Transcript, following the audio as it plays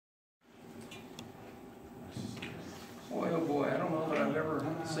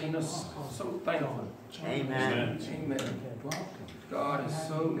seen us. So thankful. Amen. Amen. God is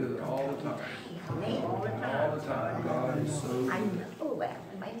so good all the time. All the time. God is so good. I know that.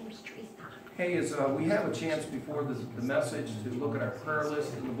 My name's Teresa. Hey, as we have a chance before the message to look at our prayer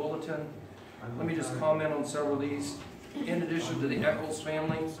list in the bulletin, let me just comment on several of these. In addition to the Eccles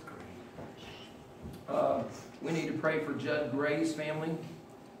family, we need to pray for Judd Gray's family.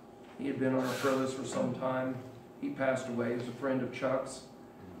 He had been on our prayer list for some time. He passed away. He was a friend of Chuck's.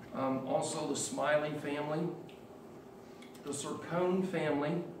 Also the Smiley family, the Sircone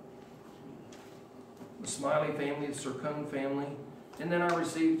family, the Smiley family, the Sircone family. And then I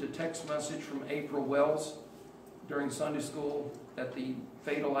received a text message from April Wells during Sunday school that the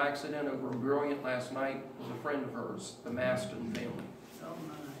fatal accident over in Brilliant last night was a friend of hers, the Maston family.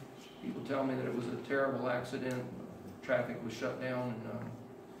 People tell me that it was a terrible accident. Traffic was shut down, and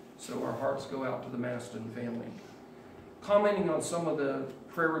so our hearts go out to the Maston family. Commenting on some of the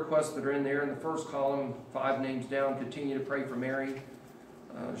prayer requests that are in there, in the first column, 5 names down, continue to pray for Mary.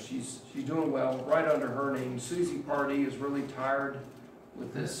 She's doing well. Right under her name, Susie Pardee is really tired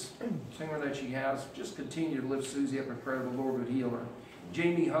with this singer that she has. Just continue to lift Susie up in prayer. The Lord would heal her.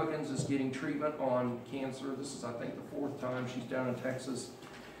 Jamie Huggins is getting treatment on cancer. This is, I think, the 4th time she's down in Texas.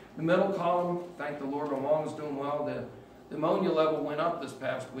 The middle column, thank the Lord, my mom is doing well. The ammonia level went up this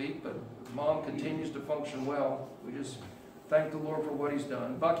past week, but mom continues to function well. We just thank the Lord for what he's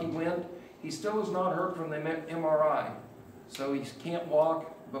done. Bucky Wind, he still has not heard from the MRI, so he can't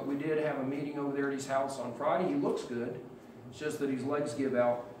walk, but we did have a meeting over there at his house on Friday. He looks good. It's just that his legs give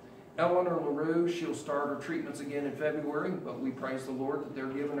out. Eleanor LaRue, she'll start her treatments again in February, but we praise the Lord that they're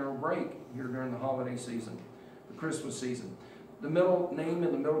giving her a break here during the holiday season, the Christmas season. The middle name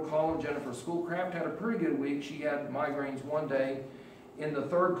in the middle column, Jennifer Schoolcraft, had a pretty good week. She had migraines one day. In the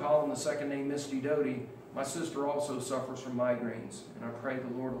 3rd column, the second name, Misty Doty, my sister also suffers from migraines, and I pray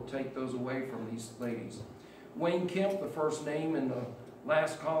the Lord will take those away from these ladies. Wayne Kemp, the first name in the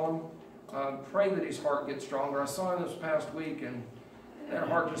last column, pray that his heart gets stronger. I saw him this past week, and that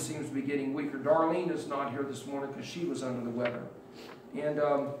heart just seems to be getting weaker. Darlene is not here this morning because she was under the weather. And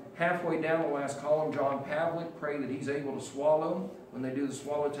halfway down the last column, John Pavlik, pray that he's able to swallow when they do the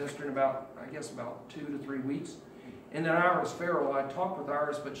swallow test in about 2 to 3 weeks. And then Iris Farrell, I talked with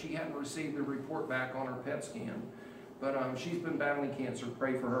Iris, but she hadn't received the report back on her PET scan. But she's been battling cancer.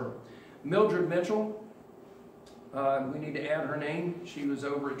 Pray for her. Mildred Mitchell, we need to add her name. She was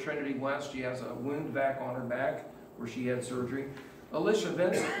over at Trinity West. She has a wound vac on her back where she had surgery. Alicia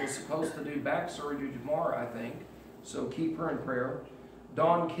Vincent was supposed to do back surgery tomorrow, I think. So keep her in prayer.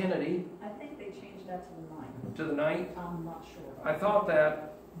 Dawn Kennedy. I think they changed that to the 9th. To the 9th? I'm not sure. I thought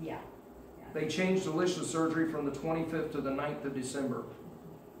that. Yeah. They changed Alicia's surgery from the 25th to the 9th of December.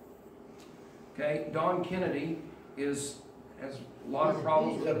 Okay, Dawn Kennedy has a lot of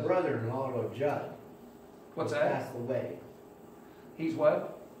problems. He's the brother-in-law of Judd. What's that? Passed away. He's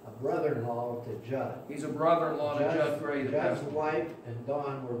what? A brother-in-law to Judd. He's a brother-in-law to Judd Gray. Judd's wife and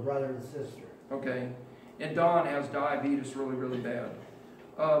Dawn were brother and sister. Okay. And Dawn has diabetes really, really bad.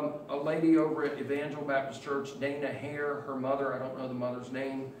 A lady over at Evangel Baptist Church, Dana Hare, her mother, I don't know the mother's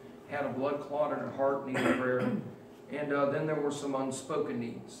name, had a blood clot in her heart, needed prayer. And then there were some unspoken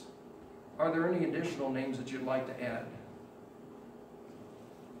needs. Are there any additional names that you'd like to add?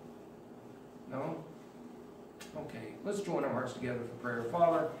 No? Okay, let's join our hearts together for prayer.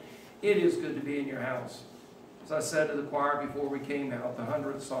 Father, it is good to be in your house. As I said to the choir before we came out, the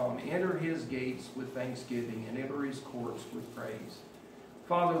 100th Psalm, enter his gates with thanksgiving and enter his courts with praise.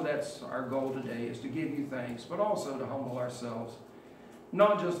 Father, that's our goal today, is to give you thanks, but also to humble ourselves,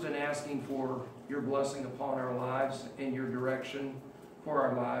 not just in asking for your blessing upon our lives and your direction for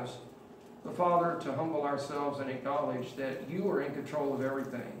our lives, but Father, to humble ourselves and acknowledge that you are in control of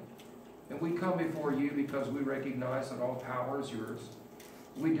everything. And we come before you because we recognize that all power is yours.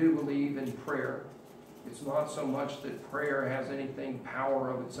 We do believe in prayer. It's not so much that prayer has anything power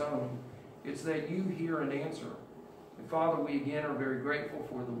of its own. It's that you hear and answer. And Father, we again are very grateful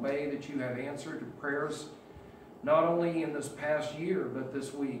for the way that you have answered prayers, not only in this past year, but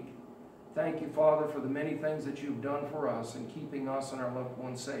this week. Thank you, Father, for the many things that you've done for us in keeping us and our loved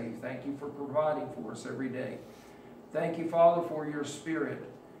ones safe. Thank you for providing for us every day. Thank you, Father, for your Spirit,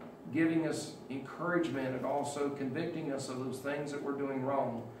 giving us encouragement and also convicting us of those things that we're doing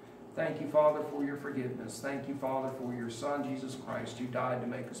wrong. Thank you, Father, for your forgiveness. Thank you, Father, for your Son, Jesus Christ, who died to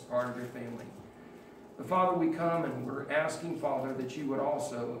make us part of your family. But Father, we come and we're asking, Father, that you would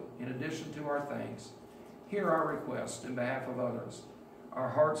also, in addition to our thanks, hear our request in behalf of others. Our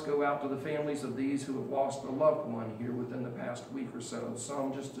hearts go out to the families of these who have lost a loved one here within the past week or so.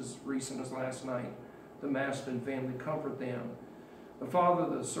 Some just as recent as last night. The Maston family, comfort them. But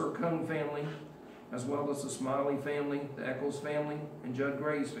Father, the Sir Cone family, as well as the Smiley family, the Eccles family, and Judd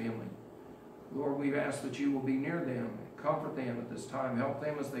Gray's family, Lord, we ask that you will be near them, comfort them at this time, help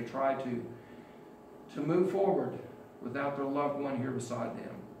them as they try to move forward without their loved one here beside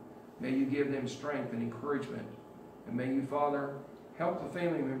them. May you give them strength and encouragement. And may you, Father, help the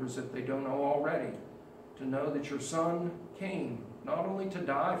family members, if they don't know already, to know that your Son came not only to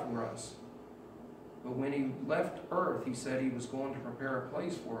die for us, but when he left earth, he said he was going to prepare a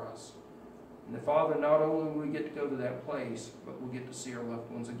place for us. And the Father, not only will we get to go to that place, but we'll get to see our loved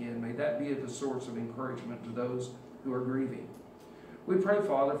ones again. May that be the source of encouragement to those who are grieving. We pray,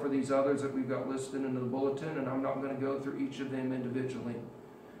 Father, for these others that we've got listed in the bulletin, and I'm not going to go through each of them individually.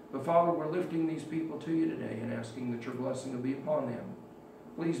 But Father, we're lifting these people to you today and asking that your blessing will be upon them.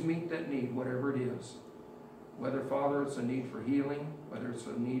 Please meet that need, whatever it is. Whether, Father, it's a need for healing, whether it's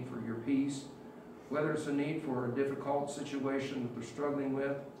a need for your peace, whether it's a need for a difficult situation that they're struggling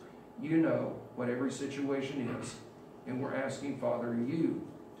with, you know what every situation is. And we're asking, Father, you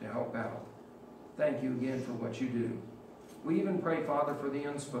to help out. Thank you again for what you do. We even pray, Father, for the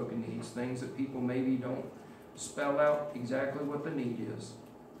unspoken needs, things that people maybe don't spell out exactly what the need is,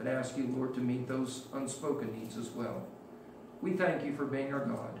 but ask you, Lord, to meet those unspoken needs as well. We thank you for being our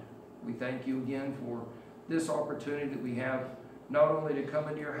God. We thank you again for this opportunity that we have, not only to come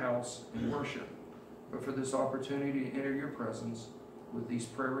into your house and worship, but for this opportunity to enter your presence with these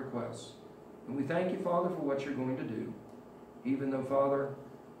prayer requests. And we thank you, Father, for what you're going to do. Even though, Father,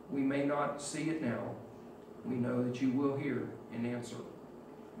 we may not see it now, we know that you will hear and answer.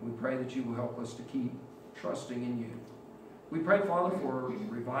 And we pray that you will help us to keep trusting in you. We pray, Father, for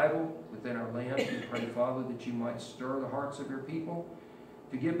revival within our land. We pray, Father, that you might stir the hearts of your people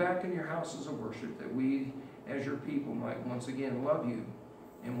to get back in your houses of worship, that we, as your people, might once again love you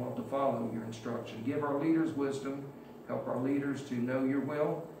and want to follow your instruction. Give our leaders wisdom. Help our leaders to know your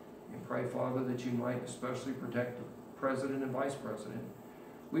will. And pray, Father, that you might especially protect the President and Vice President.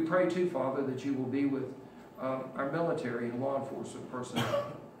 We pray, too, Father, that you will be with our military and law enforcement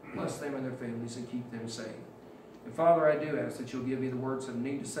personnel. Bless them and their families and keep them safe. And Father, I do ask that you'll give me the words that I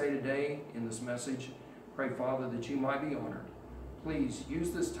need to say today in this message. Pray, Father, that you might be honored. Please use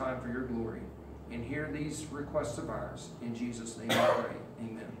this time for your glory and hear these requests of ours. In Jesus' name I pray.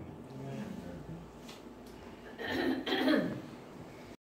 Amen.